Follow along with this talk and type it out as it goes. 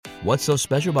What's so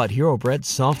special about Hero Bread's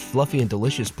soft, fluffy, and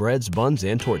delicious breads, buns,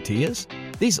 and tortillas?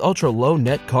 These ultra-low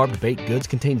net-carb baked goods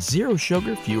contain zero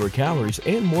sugar, fewer calories,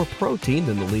 and more protein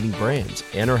than the leading brands,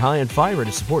 and are high in fiber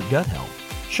to support gut health.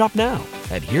 Shop now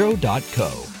at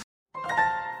Hero.co.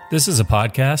 This is a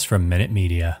podcast from Minute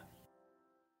Media.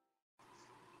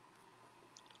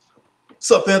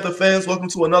 What's up, Panther fans? Welcome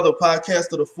to another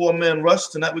podcast of the Four-Man Rush.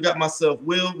 Tonight we got myself,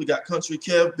 Will, we got Country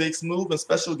Kev, Big Smooth, and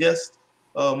special guest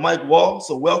Mike Wahle.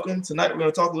 So welcome. Tonight we're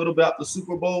going to talk a little about the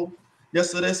Super Bowl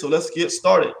yesterday. So let's get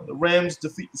started. The Rams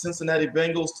defeat the Cincinnati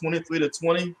Bengals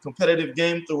 23-20. Competitive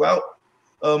game throughout.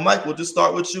 Mike, we'll just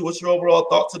start with you. What's your overall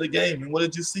thoughts of the game, and what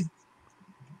did you see?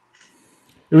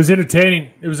 It was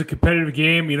entertaining. It was a competitive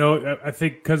game. You know, I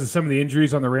think because of some of the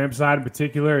injuries on the Rams side in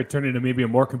particular, it turned into maybe a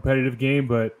more competitive game.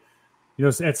 But, you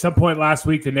know, at some point last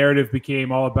week, the narrative became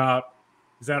all about,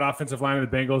 is that offensive line of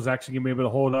the Bengals actually going to be able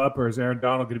to hold up, or is Aaron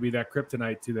Donald going to be that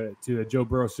kryptonite to the Joe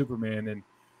Burrow Superman? And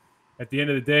at the end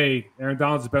of the day, Aaron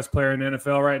Donald's the best player in the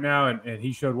NFL right now, and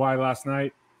he showed why last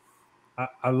night.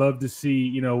 I love to see,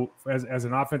 you know, as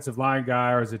an offensive line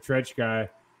guy or as a trench guy,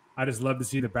 I just love to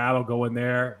see the battle go in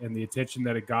there and the attention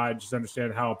that it got, and just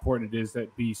understand how important it is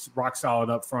that be rock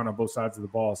solid up front on both sides of the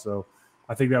ball. So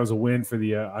I think that was a win for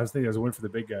the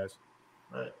big guys.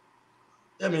 Right.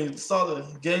 I mean, saw the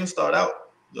game start out.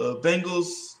 The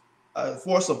Bengals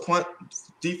force a punt.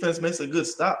 Defense makes a good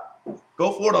stop.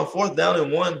 Go for it on 4th down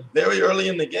and 1 very early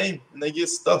in the game, and they get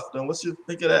stuffed. And what's your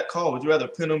think of that call? Would you rather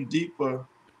pin them deep or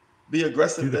be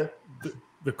aggressive there?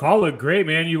 The call looked great,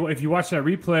 man. If you watch that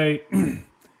replay,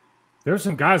 there were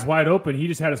some guys wide open. He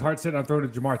just had his heart set on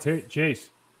throwing to Jamar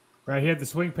Chase. Right, he had the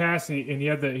swing pass, and he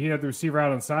had the receiver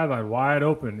out on the sideline wide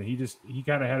open. He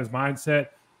kind of had his mindset.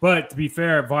 But to be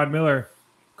fair, Von Miller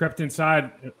crept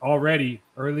inside already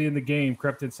early in the game.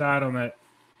 Crept inside on that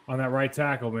right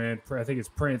tackle, man. I think it's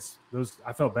Prince.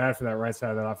 I felt bad for that right side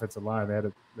of that offensive line.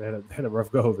 They had a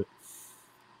rough go of it.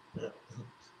 Yeah,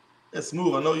 it's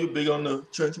Smooth. I know you're big on the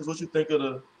trenches. What you think of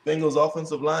the Bengals'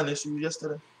 offensive line issue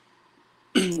yesterday?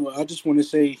 Well, I just want to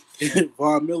say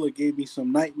Von Miller gave me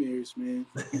some nightmares, man.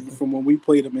 From when we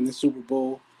played him in the Super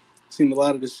Bowl, seen a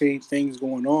lot of the same things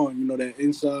going on. You know, that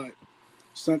inside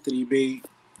stunt that he made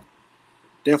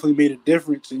definitely made a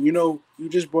difference. And, you know, you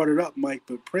just brought it up, Mike,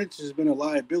 but Prince has been a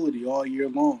liability all year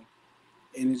long.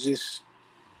 And it's just,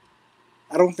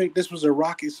 I don't think this was a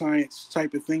rocket science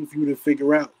type of thing for you to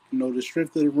figure out. You know, the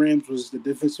strength of the Rams was the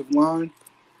defensive line.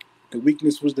 The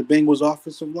weakness was the Bengals'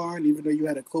 offensive line. Even though you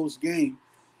had a close game,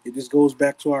 it just goes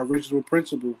back to our original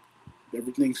principle.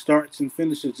 Everything starts and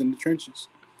finishes in the trenches.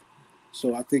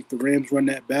 So I think the Rams run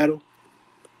that battle,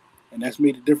 and that's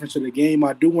made a difference in the game.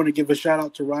 I do want to give a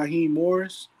shout-out to Raheem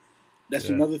Morris. That's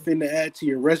another thing to add to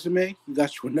your resume. You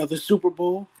got you another Super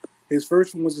Bowl. His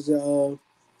first one was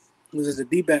as a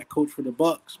D-back coach for the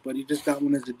Bucs, but he just got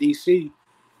one as a DC.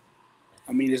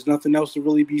 I mean, there's nothing else to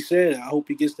really be said. I hope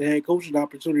he gets the head coaching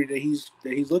opportunity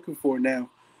that he's looking for now.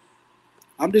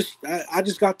 I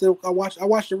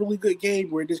watched a really good game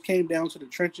where it just came down to the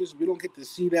trenches. We don't get to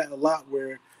see that a lot,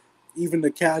 where even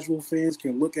the casual fans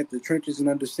can look at the trenches and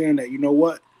understand that, you know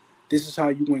what, this is how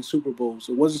you win Super Bowls.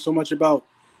 It wasn't so much about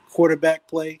quarterback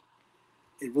play.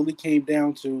 It really came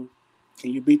down to,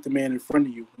 can you beat the man in front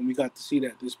of you? And we got to see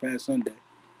that this past Sunday.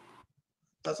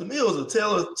 To me, it was a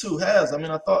tale of two halves. I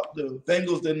mean, I thought the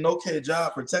Bengals did an okay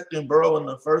job protecting Burrow in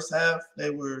the first half.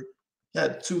 They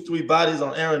had 2-3 bodies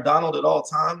on Aaron Donald at all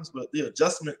times, but the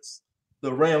adjustments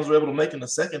the Rams were able to make in the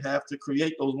second half to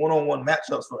create those one-on-one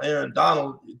matchups for Aaron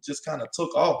Donald, it just kind of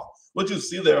took off. What did you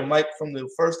see there, Mike, from the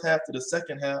first half to the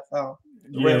second half, how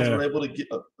the Rams were able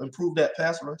to improve that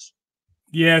pass rush?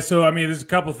 Yeah, so, I mean, there's a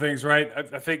couple things, right?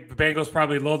 I think the Bengals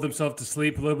probably lulled themselves to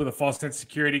sleep a little bit of false sense of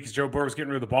security because Joe Burrow was getting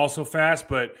rid of the ball so fast.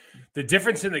 But the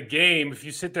difference in the game, if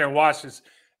you sit there and watch this,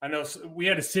 I know we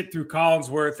had to sit through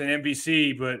Collinsworth and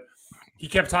NBC, but he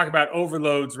kept talking about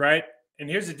overloads, right? And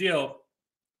here's the deal.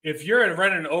 If you're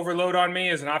running an overload on me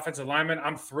as an offensive lineman,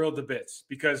 I'm thrilled to bits,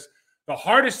 because the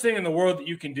hardest thing in the world that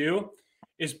you can do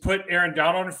is put Aaron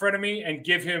Donald in front of me and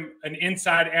give him an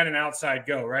inside and an outside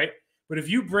go, right? But if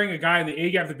you bring a guy in the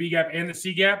A gap, the B gap, and the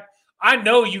C gap, I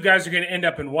know you guys are going to end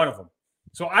up in one of them.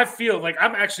 So I feel like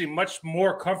I'm actually much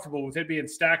more comfortable with it being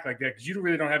stacked like that, because you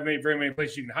really don't have very many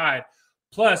places you can hide.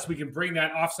 Plus, we can bring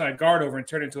that offside guard over and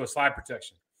turn it into a slide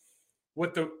protection.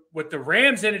 What the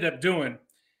Rams ended up doing,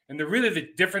 and the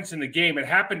difference in the game, it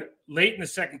happened late in the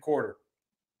second quarter.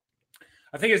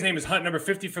 I think his name is Hunt, number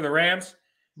 50 for the Rams.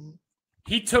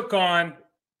 He took on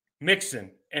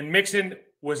Mixon, and Mixon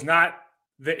was not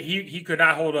that he could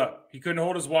not hold up. He couldn't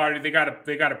hold his water. They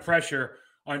got a pressure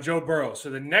on Joe Burrow. So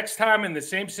the next time in the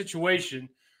same situation,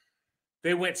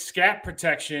 they went scat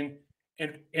protection,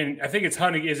 and I think it's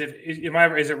Hunt. Is it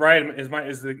right?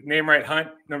 Is the name right? Hunt,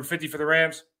 number 50 for the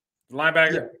Rams, the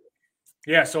linebacker.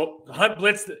 Yeah. So Hunt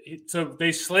blitzed. So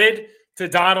they slid to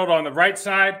Donald on the right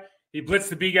side. He blitzed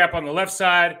the B gap on the left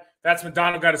side. That's when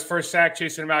Donald got his first sack,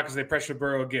 chasing him out because they pressured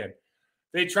Burrow again.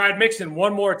 They tried mixing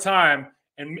one more time,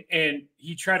 and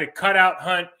he tried to cut out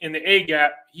Hunt in the A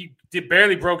gap. He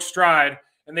barely broke stride,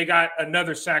 and they got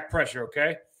another sack pressure.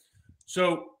 Okay,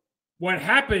 so what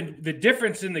happened, the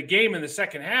difference in the game in the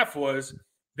second half was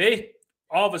they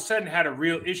all of a sudden had a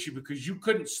real issue because you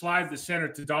couldn't slide the center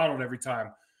to Donald every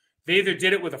time. They either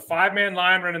did it with a 5-man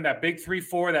line running that big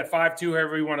 3-4, that 5-2,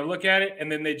 however you want to look at it,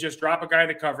 and then they just drop a guy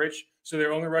into coverage, so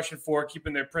they're only rushing 4,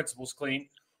 keeping their principles clean.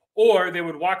 Or they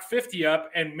would walk 50 up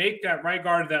and make that right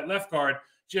guard or that left guard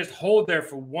just hold there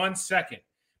for 1 second.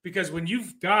 Because when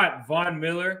you've got Von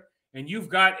Miller and you've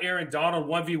got Aaron Donald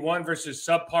 1v1 versus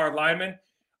subpar linemen,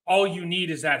 all you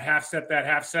need is that half step, that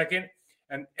half second.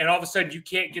 And all of a sudden you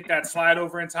can't get that slide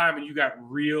over in time and you got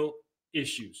real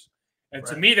issues. And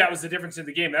to me, that was the difference in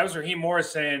the game. That was Raheem Morris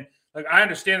saying, like, I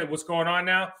understand that what's going on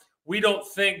now. We don't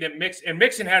think that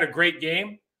Mixon had a great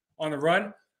game on the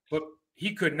run, but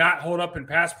he could not hold up in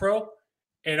pass pro.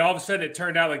 And all of a sudden it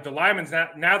turned out like the lineman's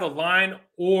now the line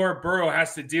or Burrow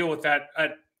has to deal with that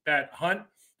Hunt,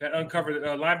 that uncovered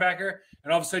linebacker.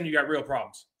 And all of a sudden you got real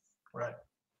problems. Right.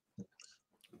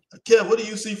 Kev, what do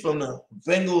you see from the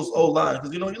Bengals O-line?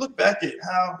 Because, you look back at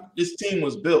how this team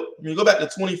was built. I mean, you go back to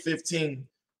 2015,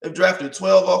 they've drafted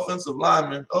 12 offensive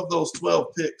linemen. Of those 12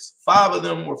 picks, 5 of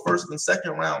them were first and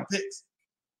second round picks.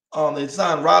 They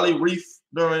signed Riley Reif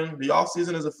during the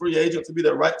offseason as a free agent to be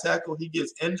their right tackle. He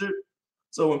gets injured.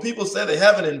 So when people say they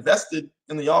haven't invested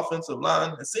in the offensive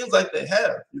line, it seems like they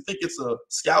have. You think it's a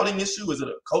scouting issue? Is it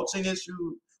a coaching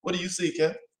issue? What do you see,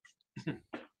 Kev?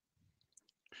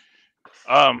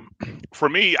 For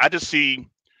me, I just see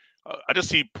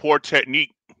poor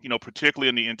technique, particularly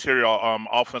in the interior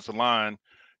offensive line,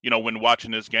 when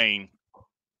watching this game,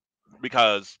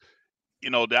 because,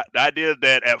 the idea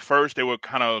that at first they were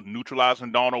kind of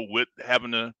neutralizing Donald with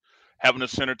having the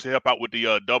center to help out with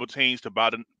the double teams to buy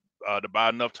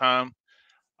enough time.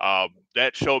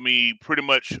 That showed me pretty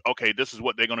much, okay, this is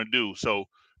what they're going to do. So,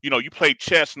 you play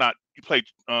chess, not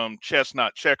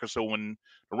checker. So when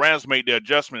the Rams made their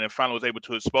adjustment and finally was able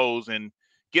to expose and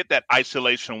get that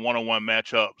isolation one-on-one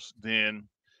matchups, then,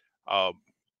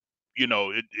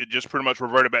 it just pretty much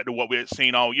reverted back to what we had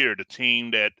seen all year. The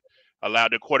team that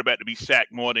allowed their quarterback to be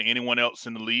sacked more than anyone else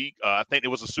in the league. I think it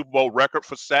was a Super Bowl record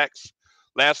for sacks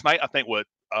last night. I think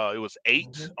it was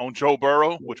 8 on Joe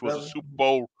Burrow, which was a Super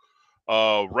Bowl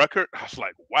record. I was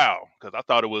like, wow, because I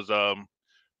thought it was, when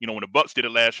the Bucs did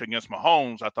it last year against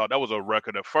Mahomes, I thought that was a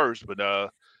record at first,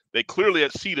 but they clearly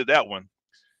exceeded that one.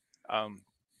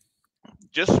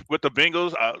 Just with the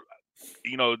Bengals,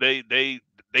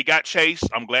 they got chased.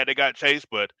 I'm glad they got chased,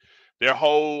 but their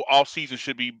whole offseason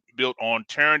should be built on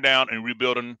tearing down and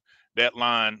rebuilding that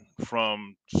line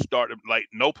from start. Like,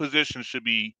 no position should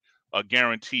be a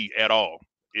guarantee at all.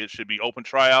 It should be open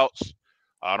tryouts.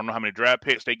 I don't know how many draft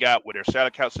picks they got, what their salary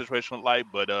cap situation looked like,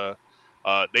 but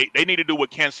they need to do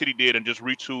what Kansas City did and just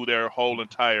retool their whole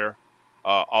entire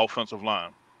offensive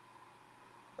line.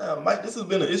 Mike, this has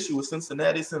been an issue with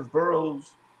Cincinnati since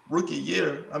Burrow's rookie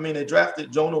year. I mean, they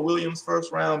drafted Jonah Williams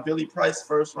first round, Billy Price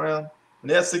first round, and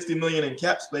they have $60 million in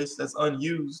cap space that's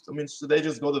unused. I mean, should they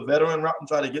just go the veteran route and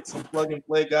try to get some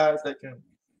plug-and-play guys that can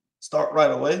start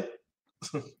right away?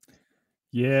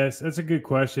 Yes, that's a good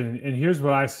question. And here's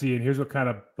what I see, and here's what kind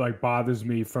of like bothers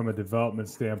me from a development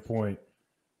standpoint.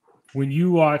 When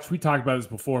you watch, we talked about this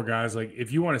before, guys. Like,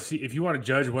 if you want to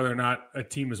judge whether or not a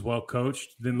team is well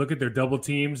coached, then look at their double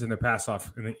teams and their pass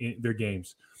off in their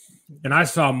games. And I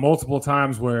saw multiple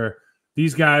times where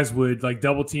these guys would like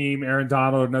double team Aaron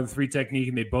Donald, another 3 technique,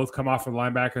 and they both come off for the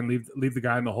linebacker and leave the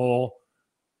guy in the hole.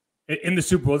 In the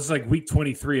Super Bowl, it's like week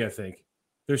 23, I think.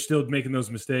 They're still making those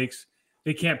mistakes.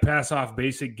 They can't pass off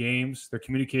basic games. Their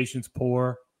communication's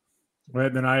poor.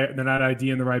 Right? They're not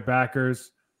IDing the right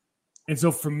backers. And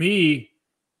so for me,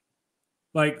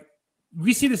 like,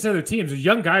 we see this in other teams.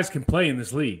 Young guys can play in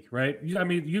this league, right? I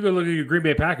mean, you go look at your Green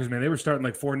Bay Packers, man. They were starting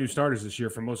like 4 new starters this year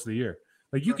for most of the year.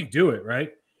 Like, you can do it,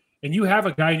 right? And you have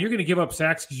a guy, and you're going to give up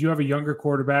sacks because you have a younger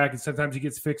quarterback, and sometimes he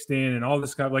gets fixed in and all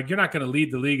this stuff. Like, you're not going to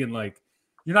lead the league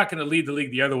you're not going to lead the league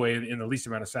the other way in the least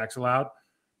amount of sacks allowed.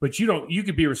 But you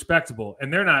could be respectable,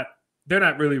 and they're not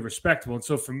really respectable. And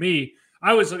so for me, I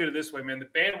always look at it this way, man. The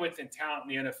bandwidth and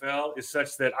talent in the NFL is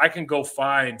such that I can go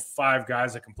find 5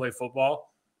 guys that can play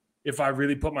football if I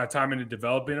really put my time into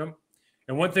developing them.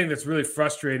 And one thing that's really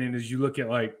frustrating is you look at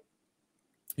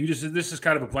this is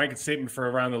kind of a blanket statement for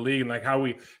around the league and like how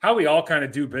we all kind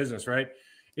of do business, right?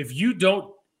 If you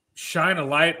don't shine a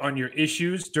light on your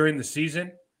issues during the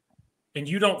season and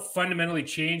you don't fundamentally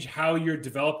change how you're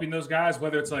developing those guys,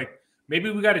 whether it's like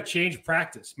maybe we got to change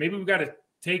practice, maybe we got to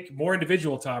take more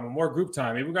individual time and more group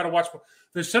time, maybe we got to watch.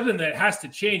 There's something that has to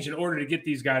change in order to get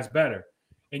these guys better.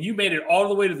 And you made it all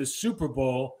the way to the Super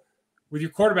Bowl with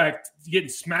your quarterback getting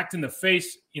smacked in the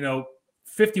face,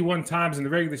 51 times in the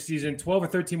regular season, 12 or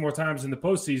 13 more times in the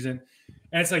postseason.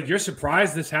 And it's like, you're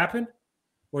surprised this happened?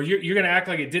 Or you're going to act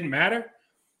like it didn't matter?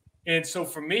 And so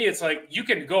for me, it's like you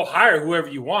can go hire whoever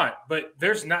you want, but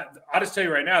I'll just tell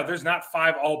you right now, there's not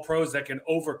 5 all-pros that can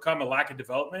overcome a lack of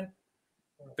development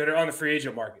that are on the free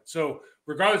agent market. So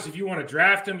regardless if you want to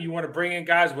draft them, you want to bring in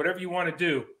guys, whatever you want to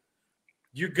do,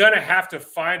 you're going to have to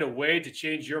find a way to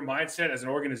change your mindset as an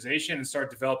organization and start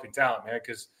developing talent, man,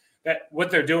 because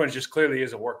what they're doing just clearly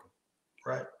isn't working.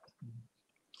 Right.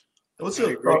 What's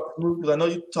your thought? Because I know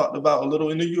you talked about a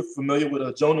little. I know you're familiar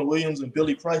with Jonah Williams and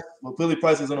Billy Price. Well, Billy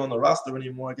Price isn't on the roster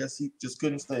anymore. I guess he just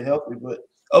couldn't stay healthy. But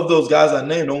of those guys I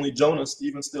named, only Jonah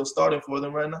Stevens still starting for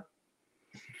them right now.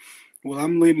 Well,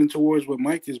 I'm leaning towards what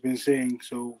Mike has been saying.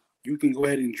 So you can go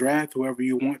ahead and draft whoever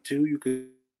you want to. You could.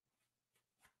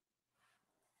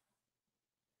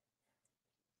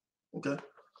 Okay.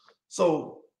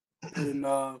 So. And,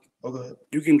 go ahead.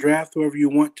 You can draft whoever you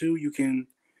want to. You can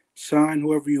sign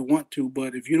whoever you want to,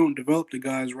 but if you don't develop the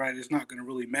guys right, it's not going to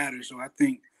really matter. So I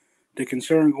think the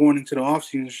concern going into the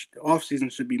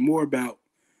offseason should be more about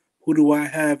who do I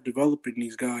have developing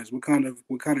these guys? What kind of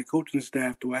coaching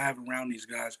staff do I have around these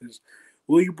guys? Because,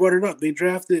 well, you brought it up. They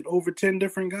drafted over 10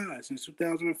 different guys since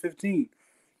 2015.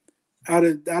 Out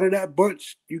of that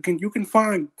bunch, you can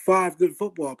find 5 good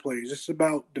football players. It's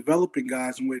about developing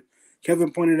guys, and what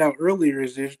Kevin pointed out earlier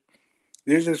is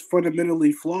there's just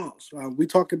fundamentally flaws. We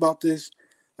talked about this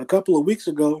a couple of weeks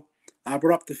ago. I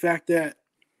brought up the fact that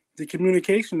the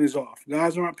communication is off.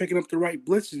 Guys aren't picking up the right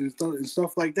blitzes and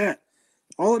stuff like that.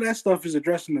 All of that stuff is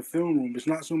addressed in the film room. It's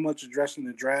not so much addressed in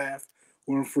the draft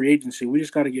or in free agency. We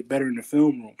just got to get better in the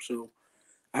film room. So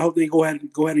I hope they go ahead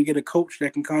and get a coach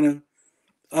that can kind of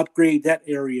upgrade that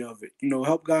area of it.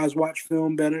 Help guys watch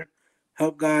film better,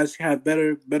 help guys have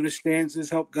better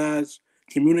stances, help guys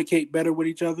communicate better with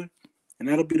each other. And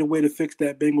that'll be the way to fix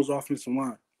that Bengals offensive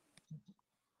line.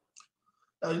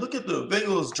 Now, you look at the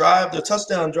Bengals drive, their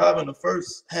touchdown drive in the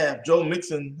first half. Joe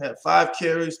Mixon had 5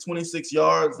 carries, 26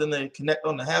 yards. Then they connect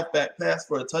on the halfback pass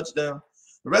for a touchdown.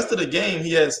 The rest of the game,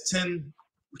 he has 10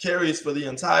 carries for the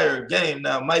entire game.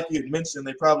 Now, Mike, you had mentioned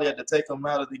they probably had to take him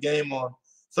out of the game on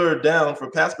 3rd down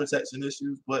for pass protection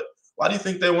issues. But why do you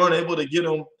think they weren't able to get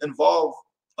him involved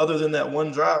other than that one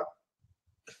drive?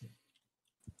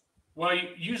 Well,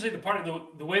 usually the part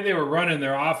of the way they were running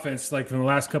their offense, like from the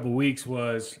last couple of weeks,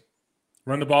 was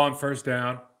run the ball on 1st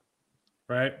down,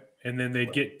 right? And then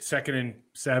they'd get 2nd and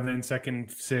 7, 2nd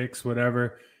and 6,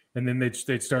 whatever, and then they'd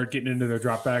start getting into their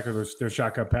drop back or their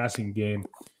shotgun passing game.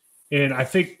 And I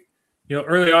think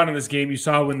early on in this game, you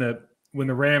saw when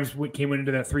the Rams came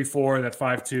into that 3-4, that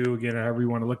 5-2, again, however you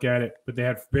want to look at it, but they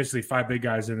had basically 5 big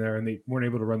guys in there, and they weren't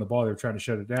able to run the ball. They were trying to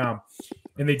shut it down,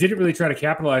 and they didn't really try to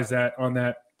capitalize on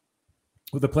that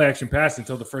with the play action pass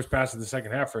until the first pass of the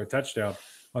second half for a touchdown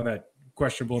on that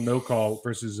questionable no call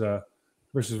versus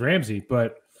Ramsey.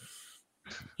 But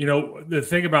the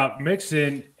thing about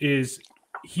Mixon is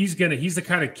he's the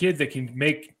kind of kid that can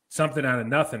make something out of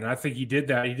nothing. And I think he did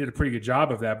that. He did a pretty good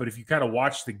job of that. But if you kind of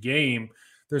watch the game,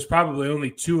 there's probably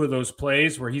only 2 of those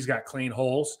plays where he's got clean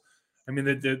holes. I mean,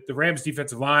 the Rams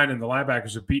defensive line and the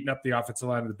linebackers are beating up the offensive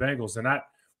line of the Bengals. They're not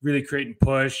really creating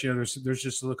push. There's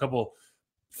just a couple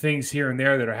things here and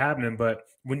there that are happening. But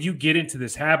when you get into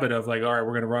this habit of like, all right,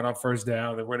 we're going to run on 1st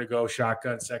down, then we're going to go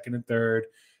shotgun 2nd and 3rd.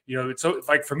 It's so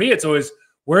like for me, it's always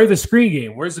where the screen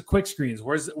game, where's the quick screens,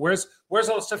 where's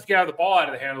all the stuff to get out of the ball out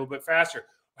of the hand a little bit faster.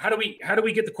 How do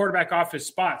we get the quarterback off his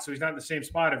spot so he's not in the same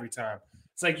spot every time?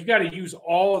 It's like you got to use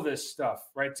all of this stuff,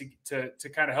 right, to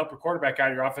kind of help your quarterback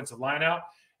out, your offensive line out.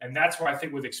 And that's where I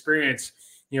think with experience,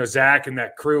 Zach and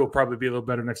that crew will probably be a little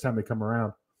better next time they come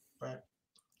around. Right.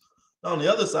 On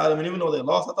the other side, I mean, even though they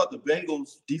lost, I thought the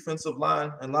Bengals defensive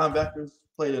line and linebackers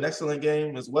played an excellent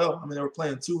game as well. I mean, they were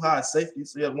playing 2 high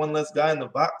safeties, so you had 1 less guy in the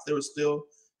box. They were still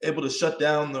able to shut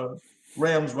down the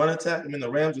Rams' run attack. I mean,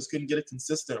 the Rams just couldn't get a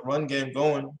consistent run game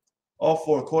going all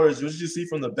 4 quarters. What did you see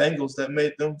from the Bengals that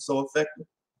made them so effective?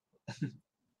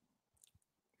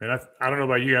 Man, I don't know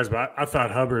about you guys, but I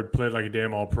thought Hubbard played like a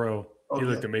damn all-pro. Okay. He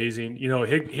looked amazing.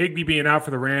 Higbee being out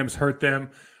for the Rams hurt them.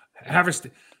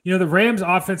 The Rams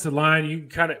offensive line, you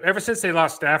kind of ever since they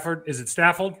lost Stafford, is it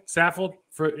Stafford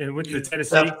and went to Tennessee?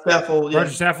 Stafford, yeah.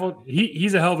 Roger Stafford.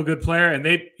 He's a hell of a good player, and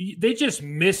they just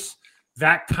miss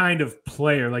that kind of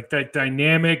player, like that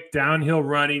dynamic downhill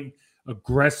running,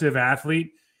 aggressive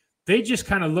athlete. They just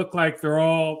kind of look like they're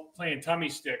all playing tummy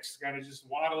sticks, kind of just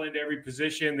waddle into every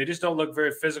position. They just don't look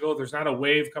very physical. There's not a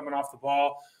wave coming off the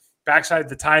ball. Backside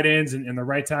the tight ends and the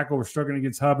right tackle were struggling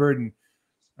against Hubbard. And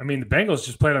I mean, the Bengals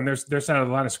just played on their side of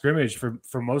the line of scrimmage for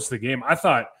most of the game. I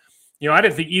thought, I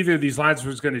didn't think either of these lines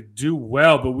was going to do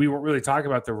well, but we weren't really talking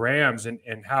about the Rams and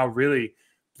how really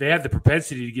they had the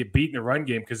propensity to get beat in the run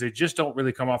game because they just don't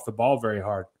really come off the ball very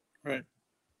hard. Right.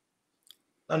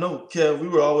 I know, Kev, we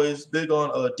were always big on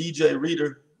DJ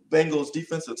Reader, Bengals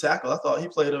defensive tackle. I thought he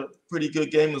played a pretty good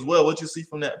game as well. What'd you see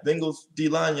from that Bengals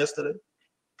D-line yesterday?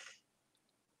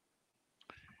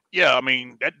 Yeah, I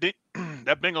mean,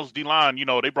 that Bengals D-line,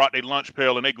 they brought their lunch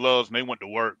pail and their gloves and they went to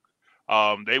work.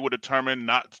 They were determined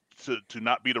not to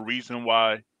not be the reason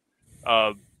why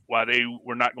they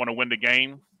were not going to win the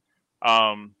game.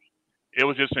 It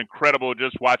was just incredible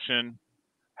just watching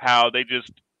how they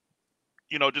just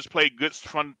played good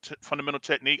fundamental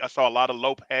technique. I saw a lot of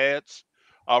low pads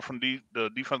from the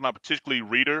defense line, particularly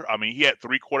Reader. I mean, he had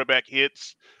 3 quarterback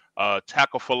hits,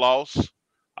 tackle for loss.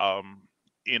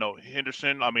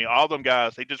 Henderson. I mean, all them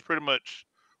guys, they just pretty much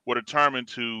were determined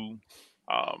to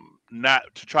not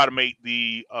to try to make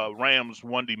the Rams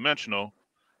one-dimensional.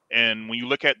 And when you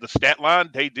look at the stat line,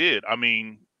 they did. I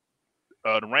mean,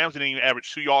 the Rams didn't even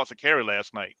average 2 yards a carry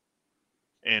last night.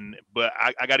 But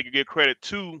I got to give credit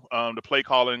to the play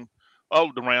calling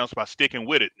of the Rams by sticking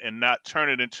with it and not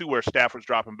turning it into where Stafford's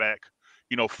dropping back,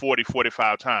 40,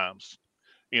 45 times.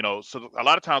 So a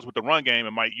lot of times with the run game,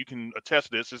 and Mike, you can attest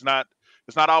to this, it's not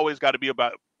always got to be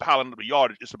about piling up the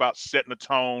yardage. It's about setting the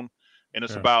tone, and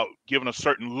it's about giving a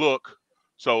certain look.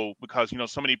 So because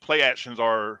so many play actions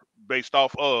are based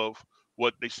off of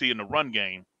what they see in the run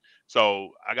game. So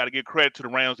I got to give credit to the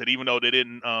Rams that even though they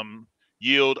didn't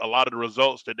yield a lot of the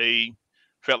results that they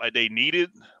felt like they needed,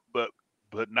 but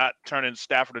not turning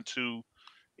Stafford into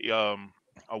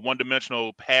a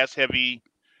one-dimensional pass-heavy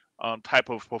type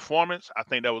of performance. I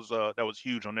think that was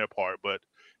huge on their part. But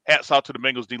hats off to the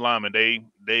Bengals D linemen.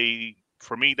 They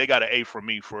for me, they got an A from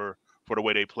me for the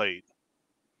way they played.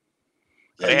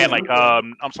 Yeah, they had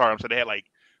they had like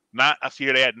 9. I see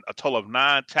here they had a total of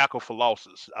 9 tackle for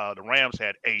losses. The Rams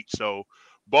had 8. So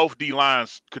both D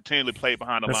lines continually played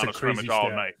behind the line of scrimmage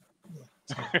all night.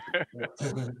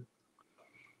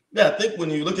 Yeah, I think when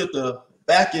you look at the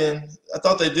back end, I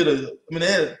thought they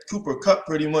they had Cooper Kupp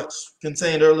pretty much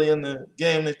contained early in the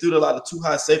game. They threw a lot of too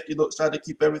high safety looks, tried to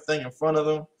keep everything in front of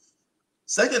them.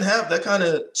 Second half, that kind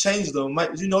of changed though.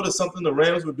 Mike, did you notice something the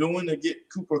Rams were doing to get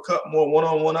Cooper Kupp more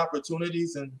one-on-one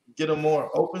opportunities and get him more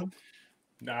open?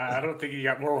 Nah, I don't think he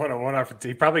got more one-on-one opportunities.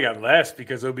 He probably got less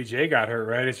because OBJ got hurt,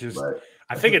 right? It's just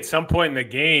I think at some point in the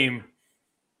game,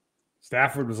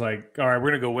 Stafford was like, all right, we're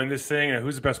going to go win this thing. And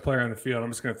who's the best player on the field? I'm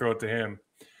just going to throw it to him.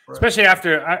 Right. Especially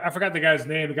after I forgot the guy's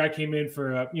name. The guy came in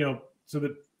for, so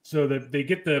that they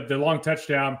get the long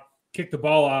touchdown, kick the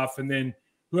ball off, and then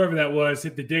whoever that was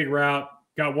hit the dig route,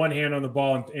 got one hand on the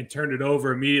ball and turned it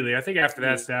over immediately. I think after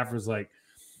that, Stafford was like,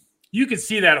 you could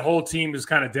see that whole team was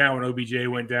kind of down when OBJ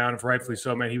went down, and rightfully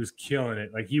so, man. He was killing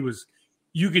it. Like he was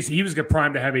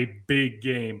primed to have a big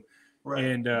game. Right.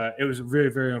 And it was very,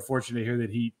 very unfortunate to hear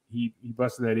that he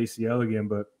busted that ACL again.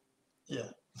 But yeah,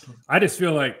 I just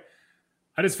feel like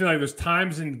there's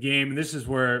times in the game, and this is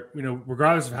where,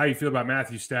 regardless of how you feel about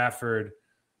Matthew Stafford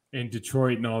and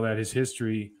Detroit and all that, his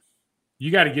history,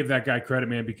 you got to give that guy credit,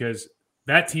 man, because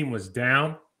that team was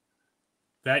down.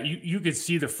 That you could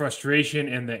see the frustration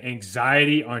and the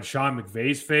anxiety on Sean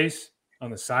McVay's face on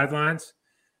the sidelines.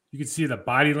 You could see the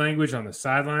body language on the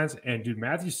sidelines. And, dude,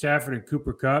 Matthew Stafford and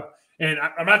Cooper Kupp, and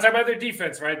I'm not talking about their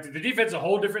defense, right? The defense is a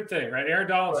whole different thing, right? Aaron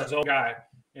Donald's his own guy,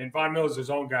 and Von Miller's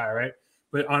his own guy, right?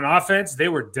 But on offense, they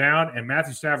were down, and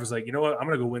Matthew Stafford was like, you know what? I'm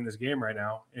going to go win this game right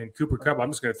now. And Cooper Kupp,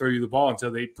 I'm just going to throw you the ball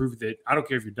until they prove that I don't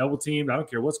care if you're double-teamed. I don't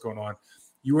care what's going on.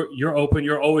 You're open.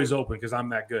 You're always open because I'm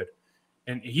that good.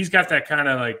 And he's got that kind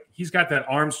of he's got that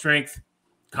arm strength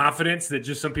confidence that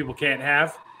just some people can't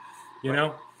have,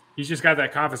 He's just got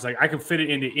that confidence. Like, I can fit it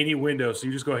into any window, so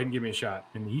you just go ahead and give me a shot.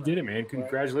 And he did it, man.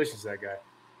 Congratulations to that guy.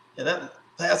 Yeah, that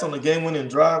pass on the game-winning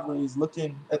drive where he's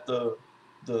looking at the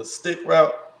stick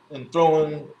route and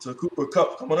throwing to Cooper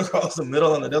Kupp coming across the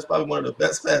middle, and that's probably one of the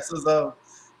best passes I've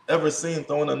ever seen,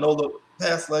 throwing a no-look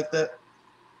pass like that.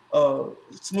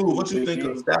 Smooth, what you think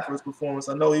of Stafford's performance?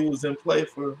 I know he was in play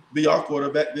for be our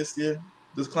quarterback this year.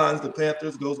 Declines the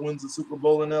Panthers, goes wins the Super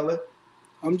Bowl in LA.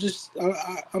 I'm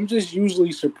just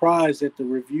usually surprised at the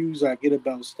reviews I get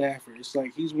about Stafford. It's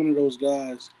like he's one of those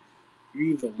guys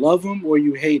you either love him or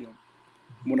you hate him.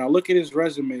 When I look at his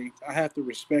resume, I have to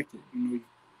respect it.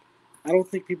 I don't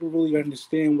think people really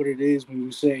understand what it is when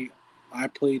you say I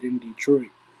played in Detroit.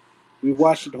 We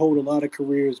watched it hold a lot of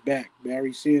careers back.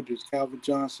 Barry Sanders, Calvin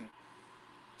Johnson.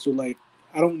 So like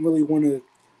I don't really want to.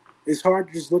 It's hard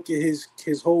to just look at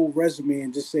his whole resume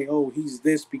and just say, oh, he's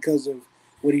this because of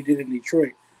what he did in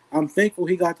Detroit. I'm thankful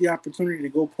he got the opportunity to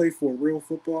go play for a real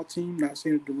football team. Not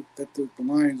saying that the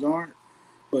Lions aren't,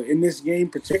 but in this game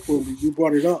particularly, you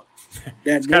brought it up.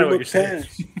 That no look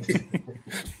pass,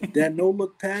 that no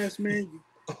look pass, man.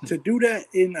 To do that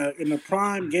in a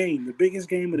prime game, the biggest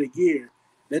game of the year,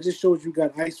 that just shows you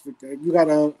got ice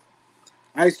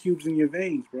cubes in your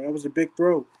veins, bro. That was a big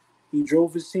throw. He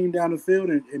drove his team down the field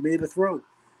and made a throw.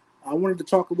 I wanted to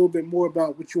talk a little bit more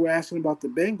about what you were asking about the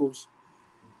Bengals.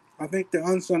 I think the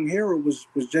unsung hero was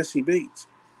Jesse Bates.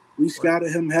 We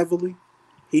scouted him heavily.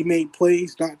 He made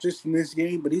plays, not just in this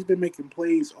game, but he's been making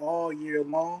plays all year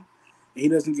long, and he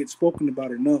doesn't get spoken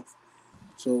about enough.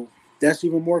 So that's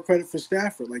even more credit for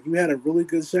Stafford. Like, you had a really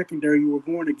good secondary you were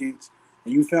going against,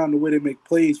 and you found a way to make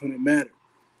plays when it mattered.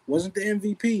 Wasn't the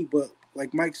MVP, but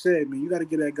like Mike said, man, you got to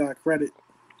give that guy credit.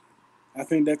 I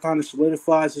think that kind of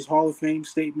solidifies his Hall of Fame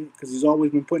statement because he's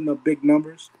always been putting up big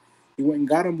numbers. He went and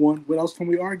got him one. What else can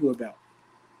we argue about?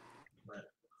 Right.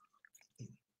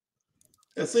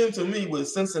 It seemed to me with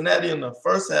Cincinnati in the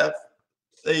first half,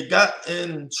 they got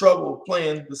in trouble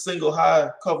playing the single high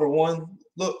cover one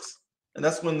looks. And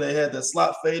that's when they had that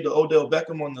slot fade to Odell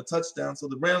Beckham on the touchdown. So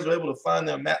the Rams were able to find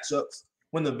their matchups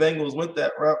when the Bengals went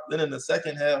that route. Then in the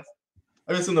second half,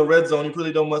 I guess in the red zone, you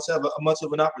really don't have much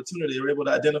of an opportunity. They were able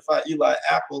to identify Eli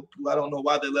Apple, who I don't know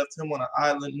why they left him on an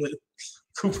island with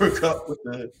Cooper Kupp with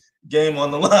the game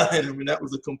on the line. I mean, that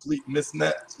was a complete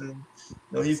mismatch. And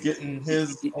he's getting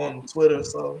his on Twitter.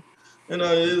 So, at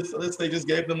least they just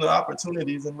gave them the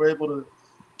opportunities and were able to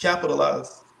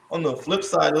capitalize. On the flip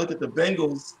side, look at the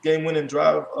Bengals game-winning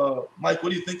drive. Mike,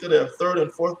 what do you think of their third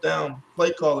and fourth down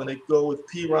play call? And they go with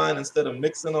P. Ryan instead of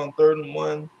Mixon on 3rd and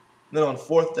 1. Then on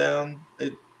 4th down,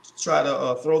 they try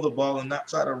to throw the ball and not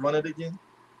try to run it again.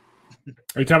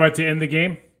 Are you talking about to end the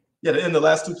game? Yeah, to end the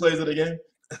last 2 plays of the game.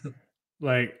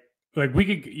 like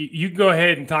you go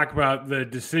ahead and talk about the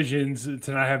decisions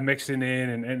to not have Mixon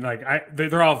in, and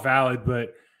they're all valid,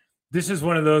 but this is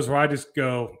one of those where I just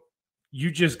go, you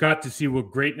just got to see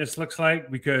what greatness looks like,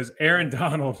 because Aaron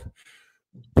Donald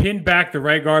pinned back the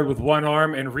right guard with one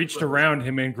arm and reached around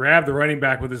him and grabbed the running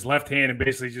back with his left hand and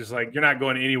basically just like, you're not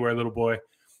going anywhere, little boy,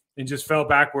 and just fell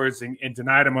backwards and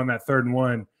denied him on that 3rd and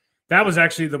 1. That was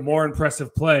actually the more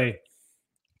impressive play.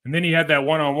 And then he had that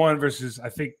one-on-one versus I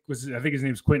think his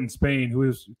name's Quentin Spain, who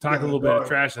was talking a little bit of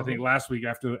trash, I think, last week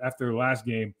after the last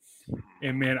game.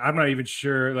 And man, I'm not even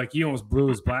sure. Like, he almost blew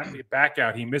his back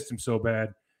out. He missed him so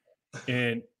bad.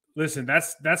 And listen,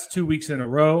 that's 2 weeks in a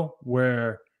row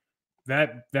where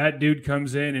that dude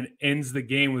comes in and ends the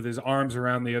game with his arms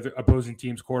around the other opposing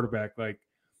team's quarterback. Like,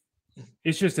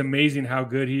 it's just amazing how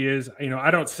good he is.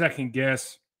 I don't second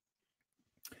guess.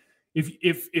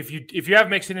 If you have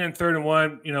Mixon in 3rd and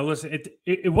 1, listen,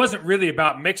 it wasn't really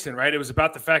about Mixon, right? It was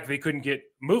about the fact that they couldn't get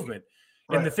movement.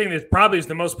 Right. And the thing that probably is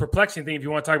the most perplexing thing, if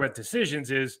you want to talk about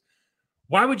decisions, is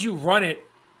why would you run it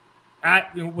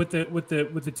with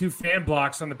the 2 fan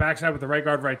blocks on the backside with the right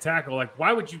guard, right tackle? Like,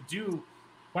 why would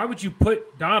you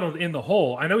put Donald in the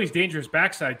hole? I know he's dangerous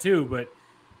backside too, but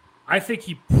I think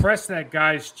he pressed that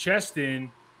guy's chest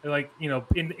into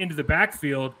the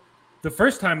backfield. The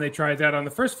first time they tried that on the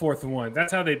first 4th and 1,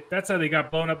 that's how they got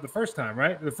blown up the first time,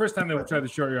 right? The first time they tried the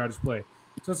short yardage play.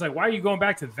 So it's like, why are you going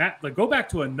back to that? Like, go back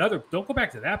to another. Don't go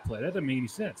back to that play. That doesn't make any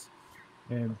sense.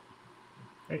 And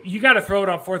you got to throw it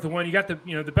on 4th and 1. You got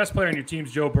the best player on your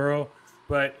team's Joe Burrow,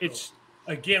 but it's,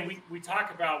 again, we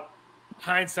talk about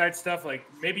hindsight stuff. Like,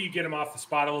 maybe you get him off the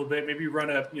spot a little bit. Maybe you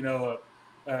run a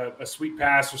sweep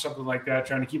pass or something like that,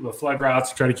 trying to keep the flood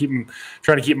routes, trying to keep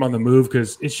him on the move,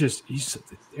 because he's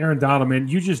Aaron Donald, man.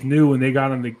 You just knew when they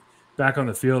got him back on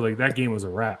the field, like, that game was a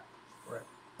wrap. Right.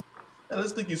 And I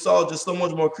just think you saw just so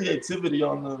much more creativity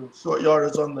on the short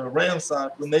yardage on the Rams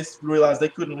side. When they realized they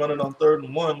couldn't run it on 3rd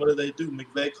and 1, what do?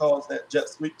 McVay calls that jet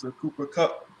sweep to Cooper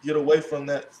Kupp, get away from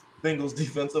that Bengals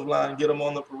defensive line, get them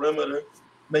on the perimeter,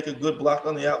 make a good block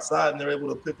on the outside, and they're able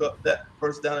to pick up that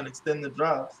first down and extend the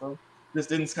drive. So just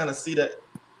didn't kind of see that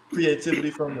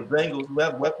creativity from the Bengals, who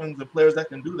have weapons and players that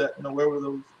can do that. Where were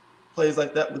those plays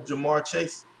like that with Jamar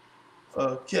Chase?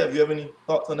 Kev, you have any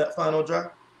thoughts on that final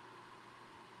drive?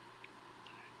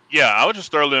 Yeah, I was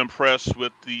just thoroughly impressed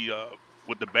with the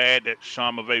with the bad that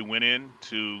Sean McVay went in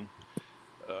to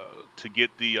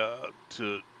get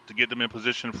to get them in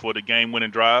position for the game-winning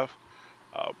drive.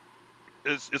 Uh,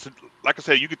 like I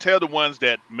said, you could tell the ones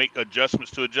that make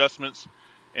adjustments to adjustments,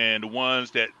 and the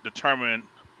ones that determine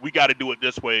we got to do it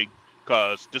this way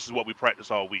because this is what we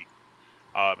practice all week.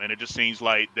 And it just seems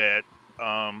like that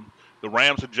the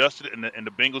Rams adjusted and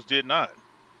the Bengals did not.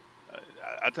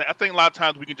 I think a lot of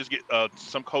times we can just get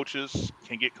some coaches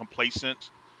can get complacent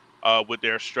with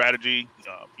their strategy.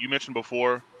 You mentioned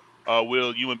before,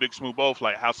 Will, you and Big Smooth both,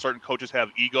 like how certain coaches have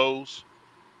egos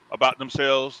about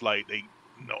themselves. Like they,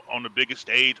 on the biggest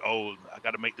stage, oh, I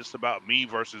got to make this about me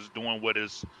versus doing what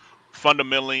is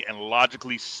fundamentally and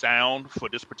logically sound for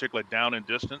this particular down and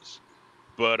distance.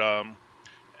 But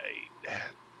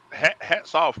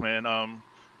hats off, man.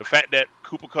 The fact that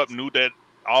Cooper Kupp knew that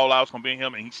all out was going to be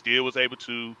him, and he still was able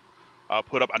to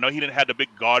put up. I know he didn't have the big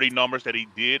gaudy numbers that he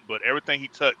did, but everything he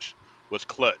touched was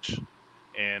clutch.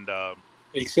 And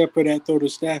except for that throw to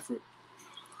Stafford.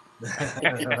 The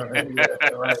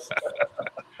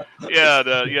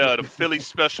Philly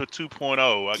Special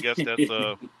 2.0. I guess that's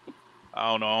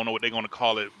I don't know what they're going to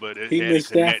call it, but he missed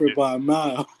Stafford by a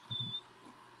mile.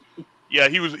 Yeah,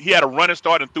 he had a running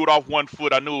start and threw it off 1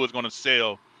 foot. I knew it was going to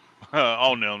sell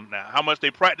on them. Now, how much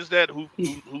they practiced that, who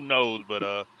knows?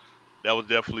 But that was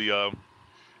definitely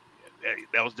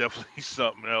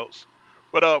something else.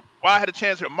 But while I had a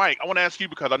chance here, Mike, I want to ask you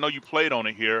because I know you played on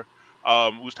it here. We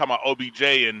was talking about OBJ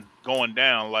and going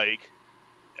down. Like,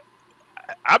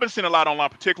 I've been seeing a lot online,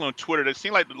 particularly on Twitter. It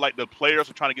seems like the players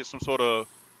are trying to get some sort of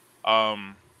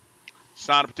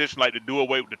sign a petition, like to do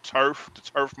away with the turf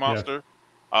monster.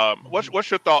 Yeah.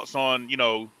 What's your thoughts on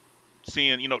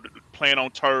seeing playing on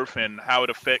turf and how it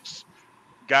affects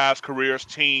guys' careers,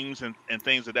 teams, and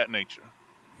things of that nature?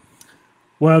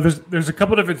 Well, there's a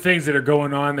couple different things that are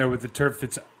going on there with the turf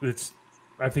that's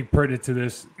I think pertinent to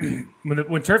this.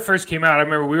 When turf first came out, I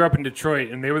remember we were up in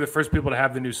Detroit, and they were the first people to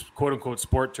have the new quote-unquote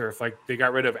sport turf. Like, they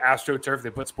got rid of AstroTurf,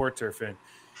 they put sport turf in.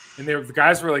 And the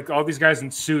guys were like, all these guys in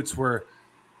suits were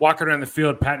walking around the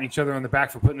field, patting each other on the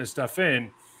back for putting this stuff in.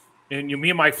 And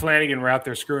me and Mike Flanagan were out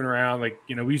there screwing around. Like,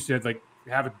 we used to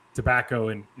have a tobacco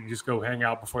and just go hang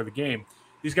out before the game.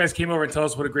 These guys came over and tell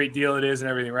us what a great deal it is and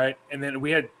everything, right? And then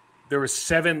there were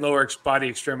 7 lower body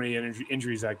extremity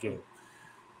injuries that game.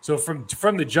 So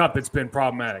from the jump, it's been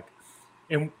problematic.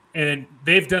 And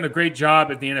they've done a great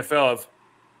job at the NFL of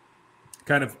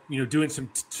kind of, doing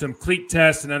some cleat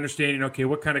tests and understanding, okay,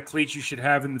 what kind of cleats you should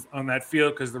have on that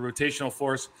field because the rotational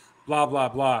force, blah, blah,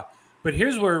 blah. But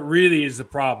here's where it really is the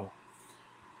problem.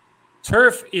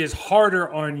 Turf is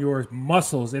harder on your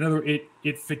muscles. In other words,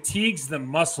 it fatigues the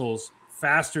muscles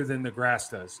faster than the grass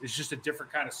does. It's just a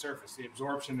different kind of surface. The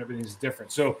absorption and everything is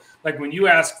different. So, like when you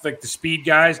ask like the speed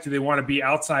guys, do they want to be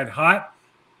outside hot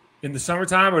in the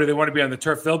summertime or do they want to be on the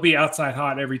turf? They'll be outside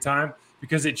hot every time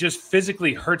because it just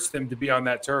physically hurts them to be on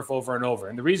that turf over and over.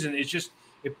 And the reason is just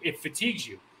it fatigues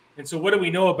you. And so what do we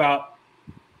know about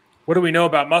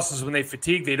muscles when they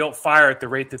fatigue? They don't fire at the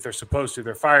rate that they're supposed to.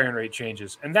 Their firing rate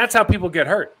changes. And that's how people get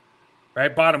hurt,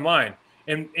 right? Bottom line.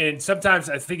 And sometimes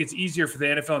I think it's easier for the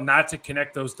NFL not to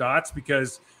connect those dots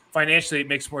because financially it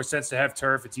makes more sense to have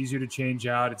turf. It's easier to change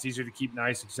out. It's easier to keep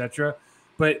nice, etc.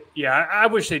 But, yeah, I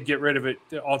wish they'd get rid of it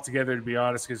altogether, to be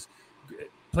honest, because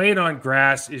playing on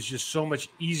grass is just so much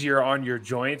easier on your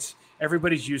joints.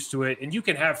 Everybody's used to it. And you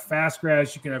can have fast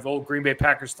grass. You can have old Green Bay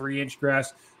Packers 3-inch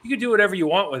grass. You can do whatever you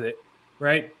want with it,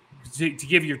 right, to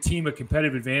give your team a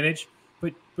competitive advantage.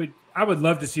 But I would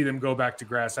love to see them go back to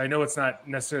grass. I know it's not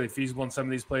necessarily feasible in some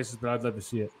of these places, but I'd love to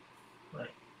see it. Right.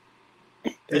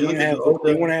 They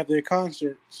want to have their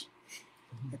concerts.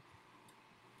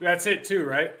 That's it too,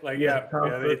 right? Like,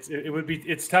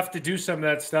 it's tough to do some of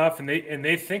that stuff, and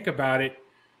they think about it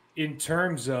in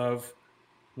terms of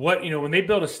what when they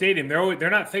build a stadium, they're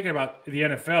not thinking about the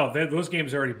NFL. Those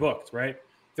games are already booked, right?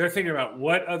 They're thinking about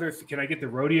what other can I get the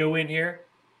rodeo in here?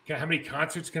 How many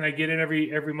concerts can I get in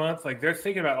every month? Like, they're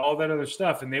thinking about all that other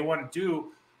stuff, and they want to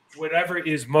do whatever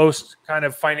is most kind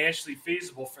of financially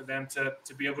feasible for them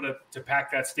to be able to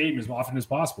pack that stadium as often as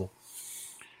possible.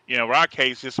 In our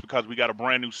case, it's because we got a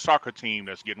brand new soccer team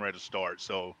that's getting ready to start.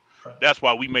 So that's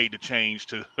why we made the change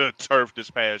to turf this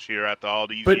past year after all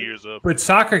these years of. But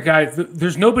soccer guys,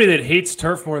 there's nobody that hates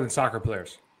turf more than soccer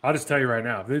players. I'll just tell you right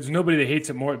now, there's nobody that hates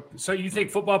it more. So you think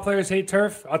football players hate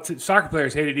turf? Soccer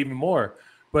players hate it even more.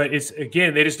 But it's,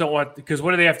 again, they just don't want – because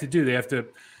what do they have to do? They have to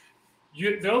 –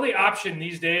 the only option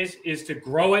these days is to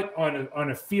grow it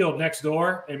on a field next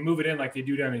door and move it in like they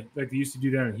used to do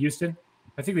down in Houston.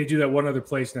 I think they do that one other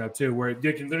place now too where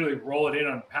they can literally roll it in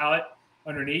on a pallet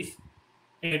underneath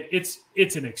And it's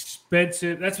an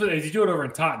expensive. That's what they do it over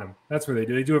in Tottenham. That's where they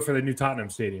do. They do it for the new Tottenham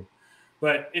stadium.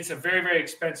 But it's a very, very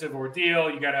expensive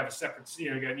ordeal. You got to have a separate,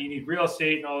 you need real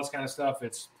estate and all this kind of stuff.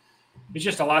 It's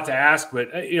just a lot to ask. But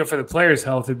for the players'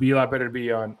 health, it'd be a lot better to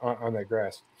be on that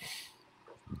grass.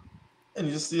 And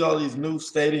you just see all these new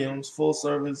stadiums, full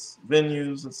service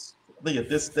venues. I think at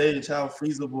this stage, how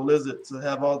feasible is it to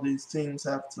have all these teams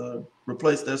have to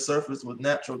replace their surface with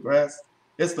natural grass?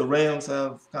 I guess the Rams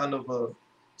have kind of a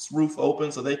roof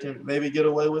open so they can maybe get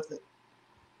away with it.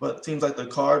 But teams like the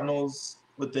Cardinals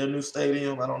with their new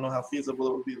stadium, I don't know how feasible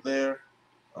it would be there.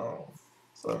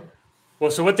 So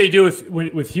what they do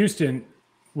with Houston,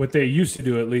 what they used to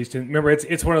do at least, and remember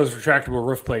it's one of those retractable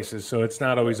roof places, so it's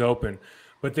not always open.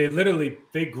 But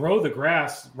they grow the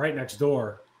grass right next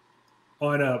door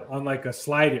on like a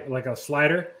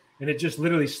slider, and it just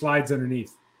literally slides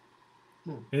underneath.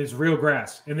 And it's real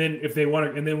grass. And then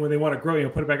when they want to grow,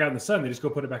 put it back out in the sun, they just go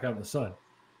put it back out in the sun.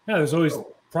 Yeah, there's always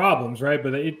problems, right?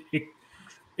 But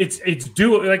it's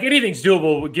doable. Like anything's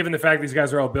doable given the fact these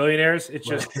guys are all billionaires. It's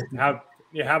just how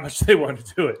much they want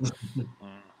to do it.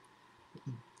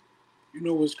 You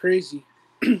know what's crazy?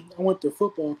 I went to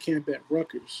football camp at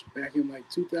Rutgers back in like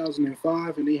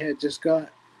 2005, and they had just got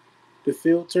the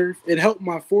field turf. It helped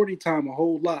my 40 time a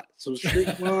whole lot. So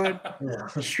straight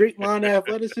line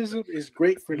athleticism is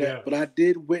great for that. Yeah. But I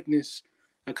did witness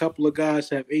a couple of guys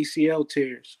have ACL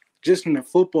tears just in the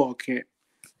football camp.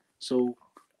 So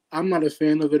I'm not a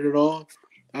fan of it at all.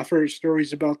 I've heard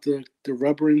stories about the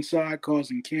rubber inside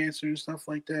causing cancer and stuff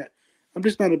like that. I'm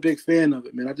just not a big fan of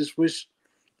it, man. I just wish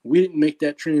we didn't make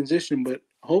that transition, but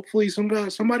hopefully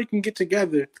somebody can get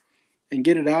together and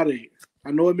get it out of here.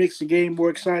 I know it makes the game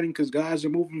more exciting because guys are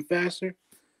moving faster,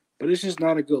 but it's just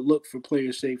not a good look for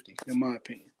player safety, in my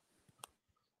opinion.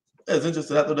 It's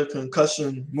interesting. After the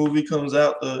concussion movie comes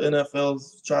out, the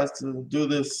NFL tries to do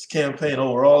this campaign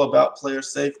overall about player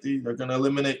safety. They're going to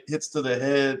eliminate hits to the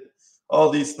head,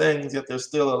 all these things, yet they're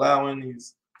still allowing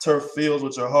these turf fields,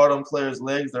 which are hard on players'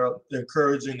 legs. They're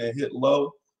encouraging to hit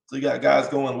low. So you got guys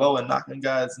going low and knocking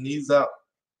guys' knees out.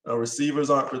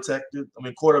 Receivers aren't protected. I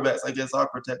mean, quarterbacks, I guess, are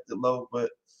protected low, but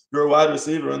you're a wide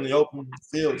receiver in the open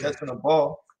field catching a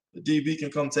ball. The DB can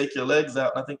come take your legs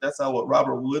out. And I think that's how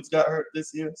Robert Woods got hurt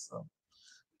this year. So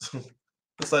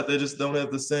it's like they just don't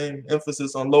have the same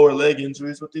emphasis on lower leg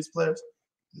injuries with these players.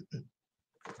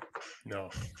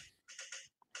 No.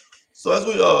 So as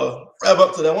we wrap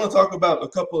up today, I want to talk about a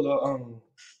couple of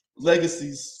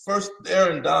legacies. First,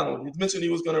 Aaron Donald. You mentioned he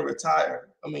was going to retire.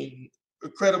 I mean,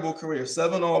 incredible career.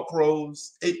 7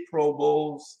 All-Pros, 8 Pro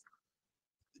Bowls.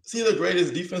 Is he the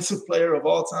greatest defensive player of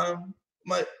all time?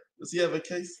 Mike, does he have a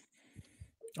case?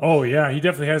 Oh, yeah, he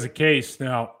definitely has a case.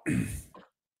 Now,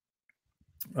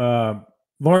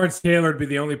 Lawrence Taylor would be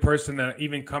the only person that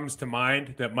even comes to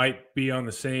mind that might be on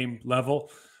the same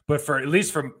level. But for at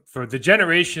least for the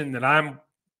generation that I'm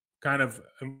kind of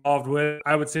involved with,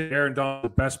 I would say Aaron Donald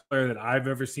is the best player that I've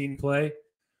ever seen play.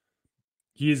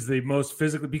 He is the most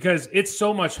physically, because it's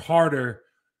so much harder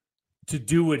to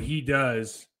do what he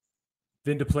does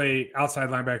than to play outside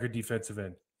linebacker, defensive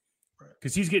end.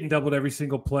 Because he's getting doubled every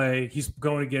single play. He's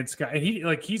going against guys.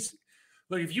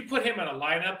 And if you put him in a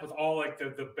lineup with all like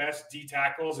the best D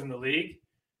tackles in the league,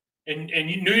 and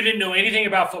you knew you didn't know anything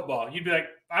about football, you'd be like,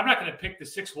 I'm not going to pick the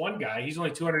 6'1" guy. He's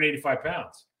only 285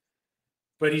 pounds.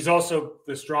 But he's also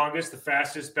the strongest, the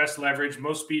fastest, best leverage,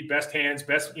 most speed, best hands,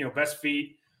 best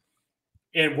feet,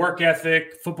 and work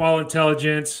ethic, football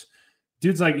intelligence.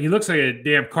 Dude's like, he looks like a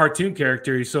damn cartoon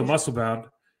character. He's so muscle bound.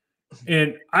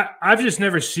 And I've just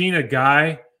never seen a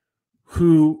guy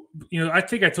who, I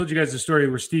think I told you guys the story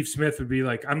where Steve Smith would be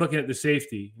like, I'm looking at the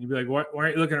safety. And you'd be like, why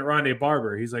aren't you looking at Rondé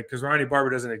Barber? He's like, because Rondé Barber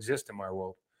doesn't exist in my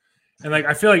world. And like,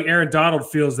 I feel like Aaron Donald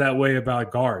feels that way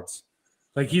about guards.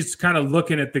 Like he's kind of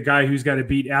looking at the guy who's got to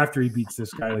beat after he beats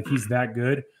this guy. Like he's that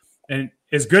good. And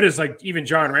as good as like even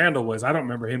John Randall was, I don't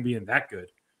remember him being that good.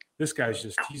 This guy's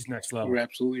he's next level. You're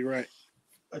absolutely right.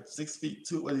 Like 6 feet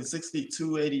 2, what is he, 6 feet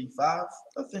 285,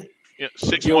 I think. Yeah,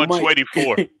 6'1",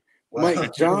 284.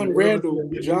 Mike, John Randall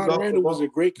was a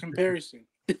great comparison.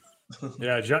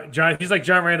 Yeah, John. He's like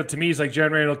John Randall to me. He's like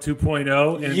John Randall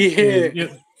 2.0.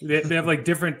 And they have like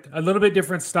a little bit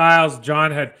different styles.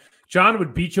 John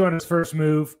would beat you on his first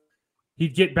move.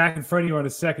 He'd get back in front of you on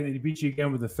his second, and he'd beat you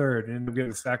again with the third, and he'd get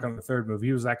a sack on the third move.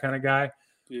 He was that kind of guy.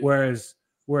 Yeah.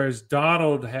 Whereas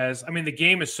Donald has, I mean, the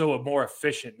game is so more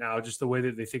efficient now, just the way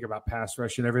that they think about pass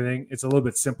rush and everything. It's a little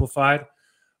bit simplified,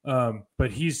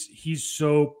 but he's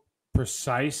so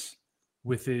precise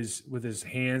with his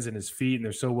hands and his feet, and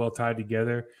they're so well tied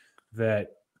together that,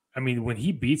 I mean, when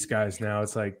he beats guys now,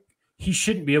 it's like he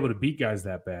shouldn't be able to beat guys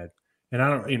that bad. And I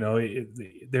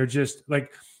don't, they're just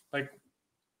like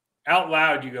out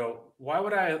loud, you go, why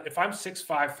would I, if I'm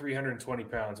 6'5", 320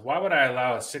 pounds, why would I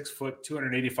allow a 6 foot,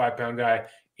 285 pound guy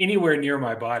anywhere near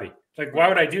my body? Like, why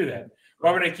would I do that?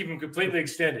 Why would I keep him completely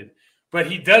extended? But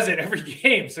he does it every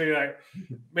game. So you're like,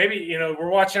 maybe, we're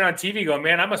watching on TV going,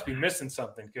 man, I must be missing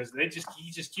something because he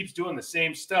just keeps doing the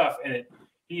same stuff. And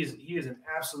he's an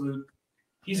absolute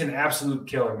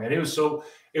killer, man.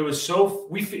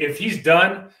 If he's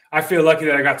done, I feel lucky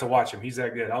that I got to watch him. He's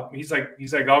that good. He's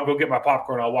like, I'll go get my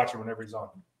popcorn. I'll watch him whenever he's on.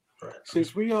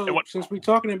 Since we're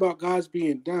talking about guys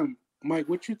being done, Mike,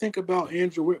 what you think about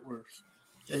Andrew Whitworth,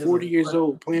 40 years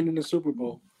old, playing in the Super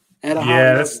Bowl at a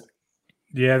high level?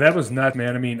 Yeah, that was nuts,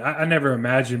 man. I mean, I never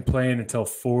imagined playing until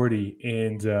 40,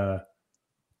 and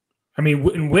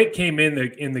when Witt came in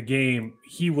the game,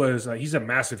 he's a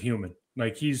massive human.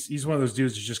 Like he's one of those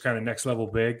dudes who's just kind of next level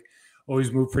big.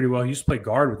 Always moved pretty well. He used to play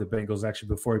guard with the Bengals actually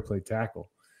before he played tackle.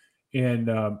 And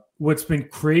what's been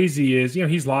crazy is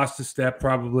he's lost a step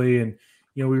probably, and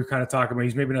we were kind of talking about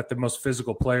he's maybe not the most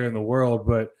physical player in the world,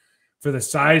 but for the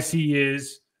size he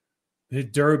is. His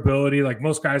durability, like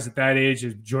most guys at that age,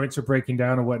 his joints are breaking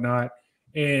down and whatnot.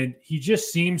 And he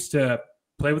just seems to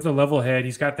play with a level head.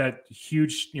 He's got that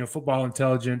huge, football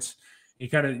intelligence. He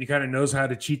kind of knows how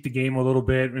to cheat the game a little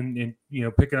bit and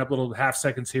picking up little half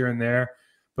seconds here and there.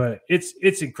 But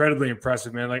it's incredibly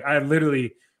impressive, man. Like I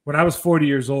literally, when I was 40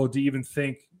 years old, to even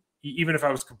think, even if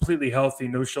I was completely healthy,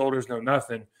 no shoulders, no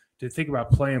nothing, to think about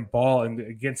playing ball and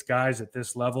against guys at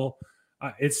this level,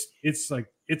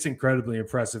 it's incredibly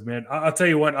impressive, man. I'll tell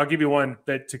you one. I'll give you one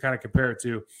that to kind of compare it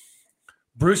to.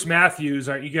 Bruce Matthews.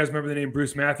 You guys remember the name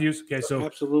Bruce Matthews? Okay, so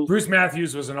absolutely. Bruce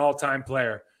Matthews was an all-time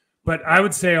player. But I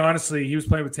would say, honestly, he was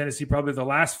playing with Tennessee probably the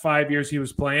last 5 years he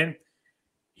was playing.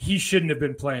 He shouldn't have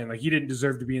been playing. Like, he didn't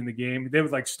deserve to be in the game. They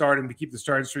would, start him to keep the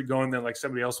starting streak going. Then,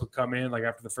 somebody else would come in,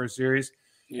 after the first series.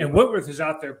 Yeah. And Whitworth is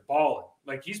out there balling.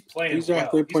 He's playing well. He's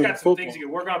got some football. Things he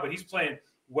can work on, but he's playing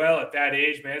well at that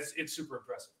age, man. It's super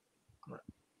impressive.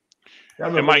 I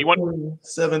remember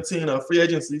 2017 free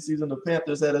agency season, the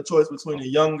Panthers had a choice between a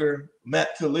younger Matt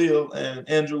Khalil and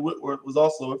Andrew Whitworth was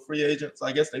also a free agent. So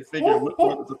I guess they figured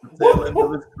Whitworth was at the tail end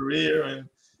of his career, and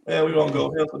we're gonna go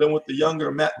him. So then with the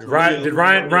younger Matt Khalil,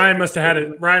 Ryan must have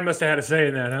had a say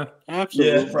in that, huh?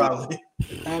 Absolutely, yeah, probably,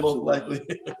 most likely.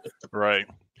 Right.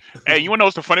 Hey, you want to know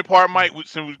what's the funny part, Mike?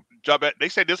 They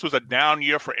said this was a down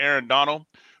year for Aaron Donald.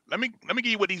 Let me give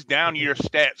you what these down year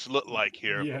stats look like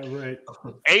here. Yeah, right.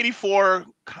 84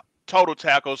 total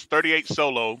tackles, 38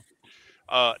 solo,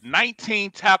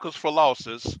 19 tackles for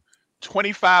losses,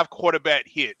 25 quarterback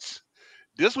hits.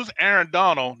 This was Aaron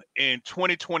Donald in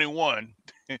 2021,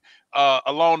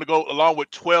 along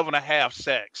with 12 and a half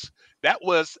sacks. That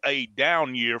was a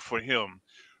down year for him.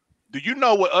 Do you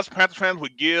know what us Panthers fans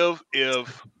would give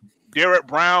if Derek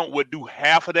Brown would do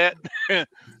half of that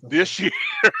this year?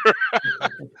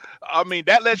 I mean,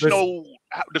 that lets you know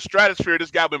the stratosphere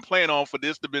this guy been playing on for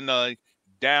this to been a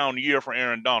down year for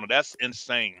Aaron Donald. That's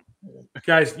insane.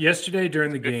 Guys, yesterday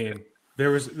during the game, there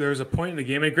was a point in the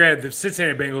game, and granted, the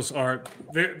Cincinnati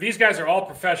Bengals these guys are all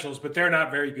professionals, but they're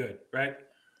not very good, right?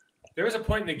 There was a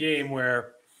point in the game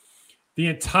where the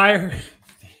entire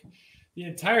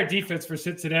defense for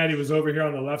Cincinnati was over here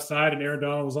on the left side, and Aaron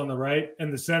Donald was on the right,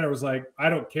 and the center was like, I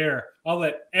don't care. I'll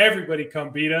let everybody come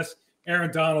beat us.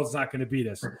 Aaron Donald's not going to beat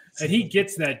us. And he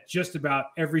gets that just about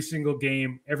every single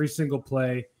game, every single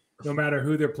play, no matter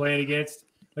who they're playing against.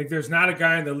 There's not a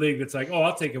guy in the league that's like, oh,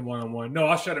 I'll take him one-on-one. No,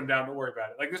 I'll shut him down. Don't worry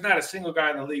about it. There's not a single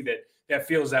guy in the league that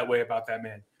feels that way about that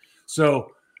man.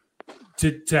 So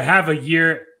to have a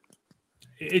year –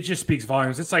 it just speaks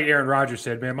volumes. It's like Aaron Rodgers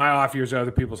said, man, my off years are other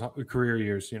people's career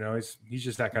years. He's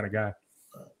just that kind of guy.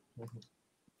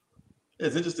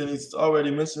 It's interesting. He's already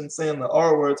mentioned saying the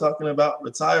R word, talking about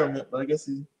retirement, but I guess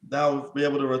he now will be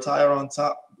able to retire on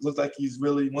top. Looks like he's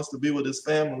really wants to be with his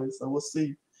family. So we'll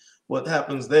see what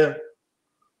happens there.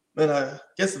 And I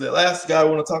guess the last guy I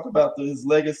want to talk about his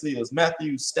legacy is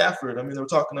Matthew Stafford. I mean, they were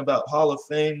talking about Hall of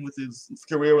Fame with his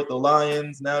career with the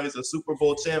Lions. Now he's a Super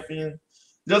Bowl champion.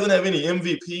 He doesn't have any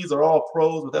MVPs or all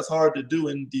pros, but that's hard to do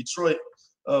in Detroit.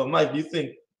 Mike, do you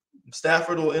think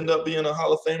Stafford will end up being a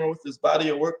Hall of Famer with his body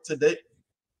of work today?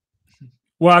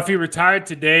 Well, if he retired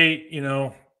today,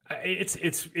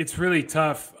 it's really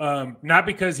tough. Not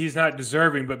because he's not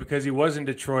deserving, but because he was in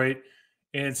Detroit.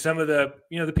 And some of the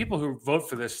people who vote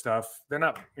for this stuff, they're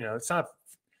not, it's not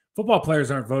football players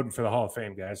aren't voting for the Hall of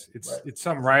Fame, guys. It's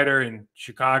some writer in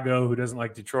Chicago who doesn't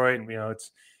like Detroit, and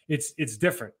it's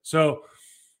different. So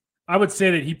I would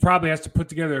say that he probably has to put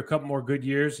together a couple more good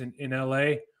years in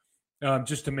LA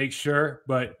just to make sure.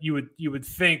 But you would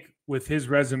think with his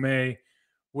resume,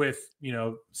 with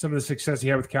some of the success he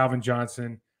had with Calvin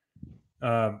Johnson,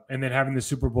 and then having the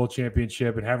Super Bowl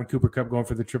championship and having Cooper Kupp going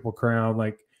for the Triple Crown,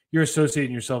 like you're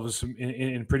associating yourself with some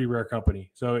in pretty rare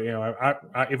company. So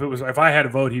if I had a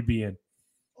vote, he'd be in.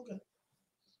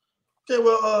 Okay,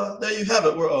 well, there you have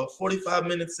it. We're 45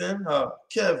 minutes in.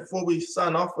 Kev, before we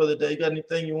sign off for the day, you got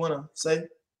anything you want to say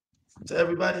to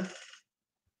everybody?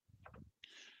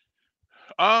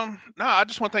 No, I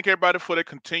just want to thank everybody for their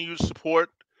continued support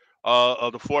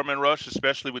of the Four-Man Rush,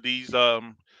 especially with these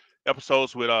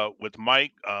episodes with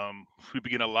Mike. We've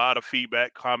been getting a lot of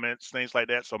feedback, comments, things like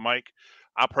that. So, Mike,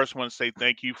 I personally want to say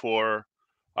thank you for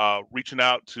reaching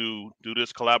out to do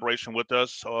this collaboration with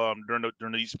us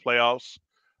during these playoffs.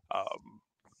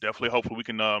 Definitely, hopefully, we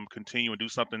can continue and do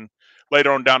something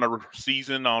later on down the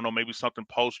season. I don't know, maybe something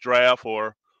post-draft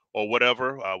or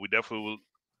whatever. We definitely will.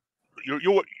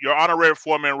 You're honorary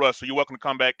Four-Man Rush, so you're welcome to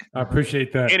come back. I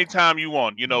appreciate that anytime you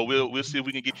want. We'll see if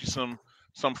we can get you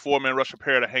some Four-Man Rush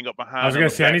apparel to hang up behind. I was gonna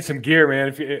say I need some gear,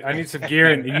 man. I need some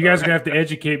gear, and you guys are gonna have to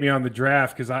educate me on the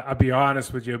draft because I'll be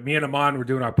honest with you. Me and Amon were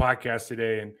doing our podcast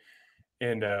today,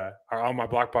 and our On My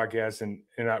Block podcast, and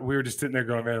we were just sitting there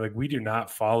going, man, like we do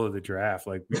not follow the draft.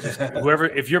 Like we just whoever,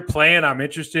 if you're playing, I'm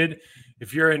interested.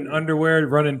 If you're in underwear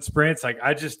running sprints, like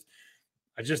I just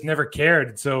never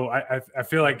cared. So I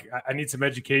feel like I need some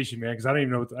education, man, because I don't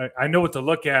even know. I know what to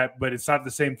look at, but it's not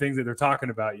the same things that they're talking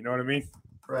about. You know what I mean?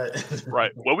 Right.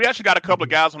 Right. Well, we actually got a couple of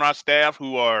guys on our staff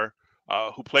who are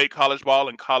who played college ball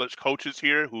and college coaches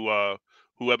here who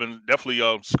have been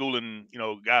definitely schooling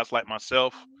guys like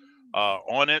myself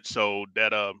on it. So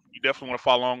that you definitely want to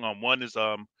follow along. One is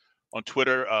on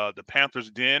Twitter, the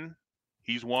Panthers Den.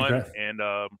 He's one, Okay.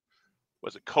 and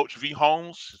was it Coach V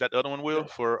Holmes? Is that the other one, Will,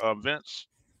 for Vince?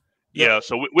 Yep. Yeah.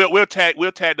 So we'll tag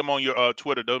them on your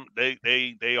Twitter.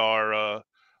 They are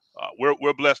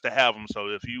we're blessed to have them. So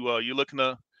if you're looking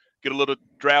to get a little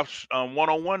draft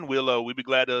 1-on-1, we'll be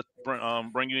glad to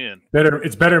bring you in.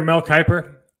 It's better than Mel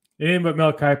Kiper. Anything but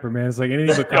Mel Kiper, man. It's like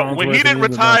anything but Collinsworth. When he didn't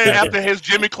retire after his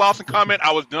Jimmy Clausen comment,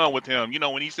 I was done with him.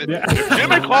 When he said, if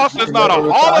Jimmy Clausen is not a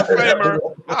Hall of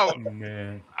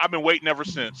Famer, I've been waiting ever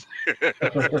since.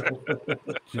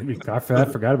 Jimmy, I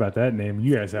forgot about that name.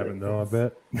 You guys haven't, though, I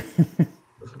bet.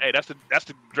 Hey, that's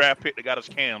the draft pick that got us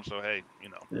Cam. So hey,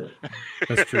 Yeah.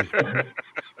 That's true.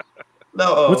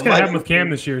 No, what's gonna happen with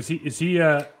Cam this year? Is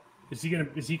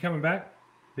he coming back?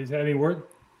 Has he had any word?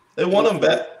 They want him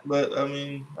back, but I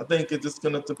mean, I think it's just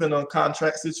gonna depend on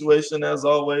contract situation as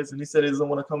always. And he said he doesn't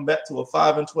want to come back to a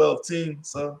 5-12 team,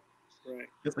 so Right. I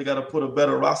guess they got to put a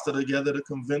better roster together to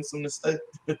convince him to stay.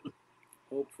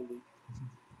 Hopefully.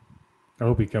 I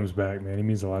hope he comes back, man. He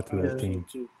means a lot to that Yeah. team.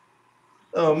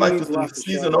 Mike, means with a lot the to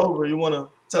season Charlotte. over, you want to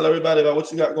tell everybody about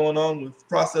what you got going on with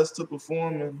Process to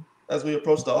Perform and as we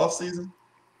approach the off season?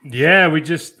 Yeah,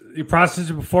 the process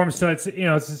to perform. So it's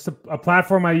just a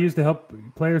platform I use to help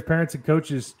players, parents, and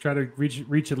coaches try to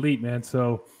reach elite, man.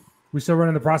 So we still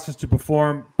running the Process to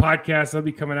Perform podcast. That'll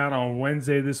be coming out on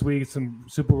Wednesday this week. Some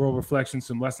Super Bowl reflections,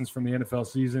 some lessons from the NFL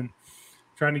season.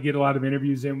 Trying to get a lot of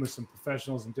interviews in with some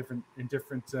professionals in different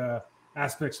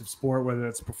aspects of sport, whether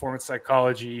that's performance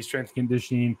psychology, strength and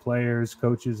conditioning, players,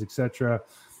 coaches, etc.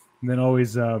 And then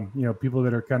always, people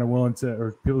that are kind of willing to,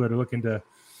 or people that are looking to,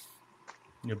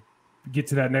 get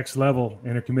to that next level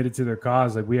and are committed to their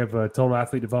cause. Like we have a total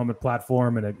athlete development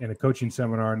platform and a coaching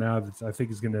seminar now that I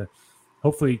think is going to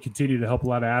hopefully continue to help a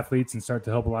lot of athletes and start to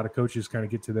help a lot of coaches kind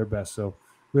of get to their best. So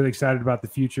really excited about the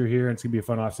future here, and it's going to be a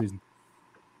fun off season.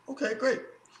 Okay, great.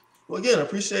 Well, again,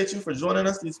 appreciate you for joining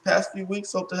us these past few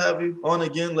weeks. Hope to have you on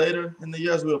again later in the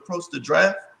year as we approach the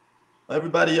draft.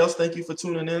 Everybody else, thank you for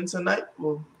tuning in tonight.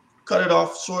 We'll cut it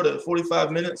off short at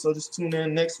 45 minutes, so just tune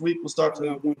in next week. We'll start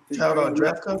to count our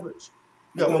draft coverage.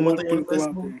 You got one more thing you want to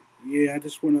say, Smooth? Yeah, I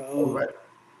just want to All right.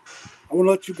 I want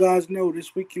to let you guys know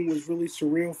this weekend was really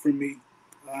surreal for me.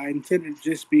 I intended to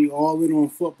just be all in on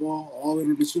football, all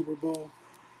in on the Super Bowl,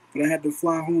 but I had to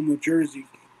fly home to Jersey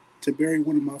to bury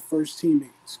one of my first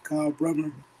teammates, Kyle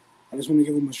Brummer. I just want to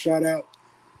give him a shout out.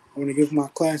 I want to give my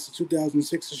class of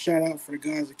 2006 a shout out for the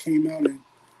guys that came out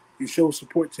and showed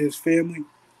support to his family.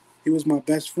 He was my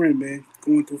best friend, man,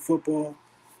 going through football.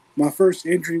 My first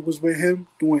injury was with him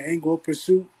doing angle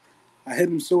pursuit. I hit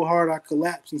him so hard I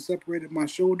collapsed and separated my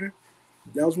shoulder.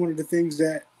 That was one of the things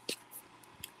that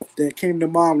came to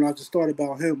mind when I just thought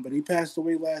about him. But he passed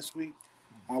away last week.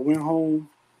 I went home,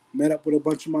 met up with a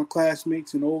bunch of my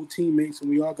classmates and old teammates,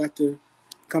 and we all got to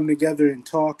come together and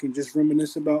talk and just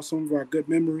reminisce about some of our good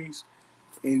memories.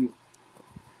 And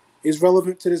it's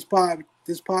relevant to this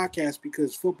podcast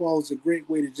because football is a great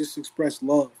way to just express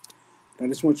love. I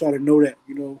just want y'all to know that,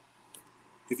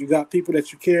 if you got people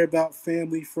that you care about,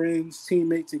 family, friends,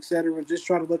 teammates, etc., just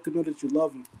try to let them know that you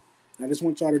love them. I just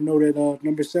want y'all to know that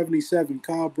number 77,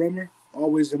 Kyle Brummer,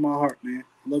 always in my heart, man.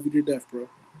 Love you to death, bro.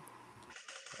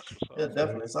 Yeah,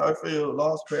 definitely. Sorry for your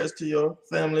loss. Prayers to your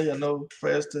family. I know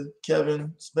prayers to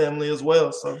Kevin's family as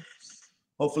well. So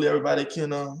hopefully everybody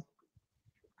can,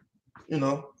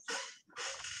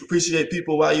 appreciate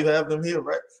people while you have them here,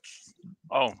 right?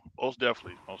 Oh, most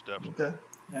definitely. Okay.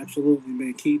 Absolutely,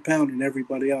 man. Keep pounding,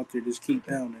 everybody out there. Just keep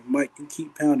pounding. Mike, you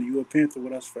keep pounding. You a Panther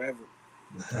with us forever.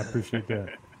 I appreciate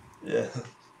that. Yeah.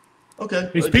 Okay.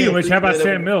 Hey, speaking of which, how about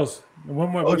Sam Mills?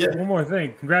 One more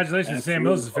thing. Congratulations to Sam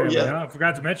Mills' family. I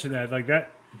forgot to mention that. Like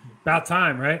that, about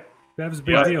time, right? That was a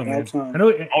big deal, man. Time. I know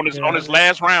on his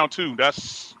last round too.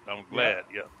 I'm glad.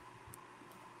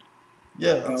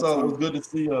 Yeah, I saw it was good to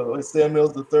see Sam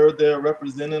Mills the third there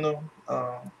representing them.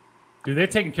 Dude, they're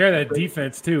taking care of that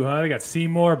defense too, huh? They got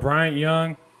Seymour, Bryant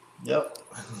Young. Yep.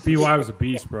 BY was a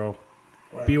beast, bro.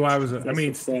 Right. BY was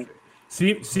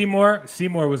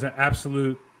Seymour was an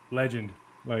absolute legend.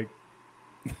 Like,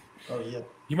 oh yeah.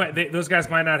 Those guys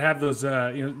might not have those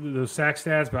those sack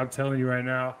stats, but I'm telling you right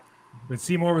now, when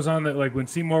Seymour was on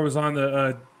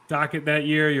the docket that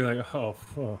year, you're like,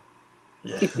 oh.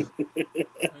 Yeah. It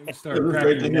was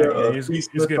great to hear He's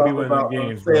going to be one of the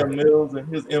games, Sam Mills and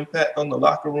his impact on the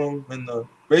locker room and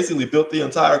basically built the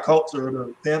entire culture of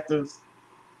the Panthers.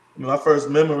 I mean, my first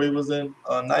memory was in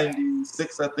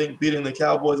 '96, I think, beating the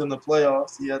Cowboys in the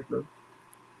playoffs. He had the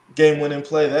game-winning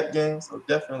play that game, so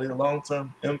definitely a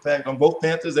long-term impact on both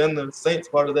Panthers and the Saints.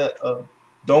 Part of that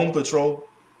Dome Patrol.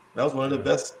 That was one of the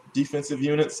best defensive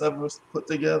units ever put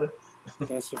together.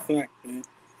 That's a fact, man.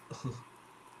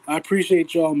 I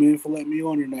appreciate y'all, man, for letting me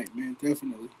on tonight, man.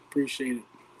 Definitely appreciate it.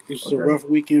 This was a rough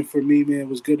weekend for me, man. It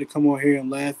was good to come on here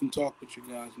and laugh and talk with you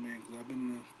guys, man, because I've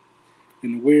been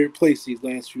in a weird place these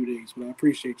last few days, but I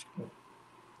appreciate you.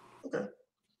 Okay.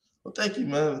 Well, thank you,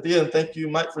 man. Again, thank you,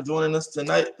 Mike, for joining us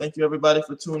tonight. Thank you, everybody,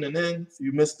 for tuning in. If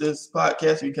you missed this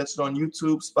podcast, you can catch it on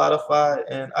YouTube, Spotify,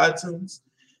 and iTunes.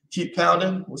 Keep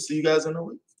pounding. We'll see you guys in a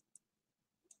week.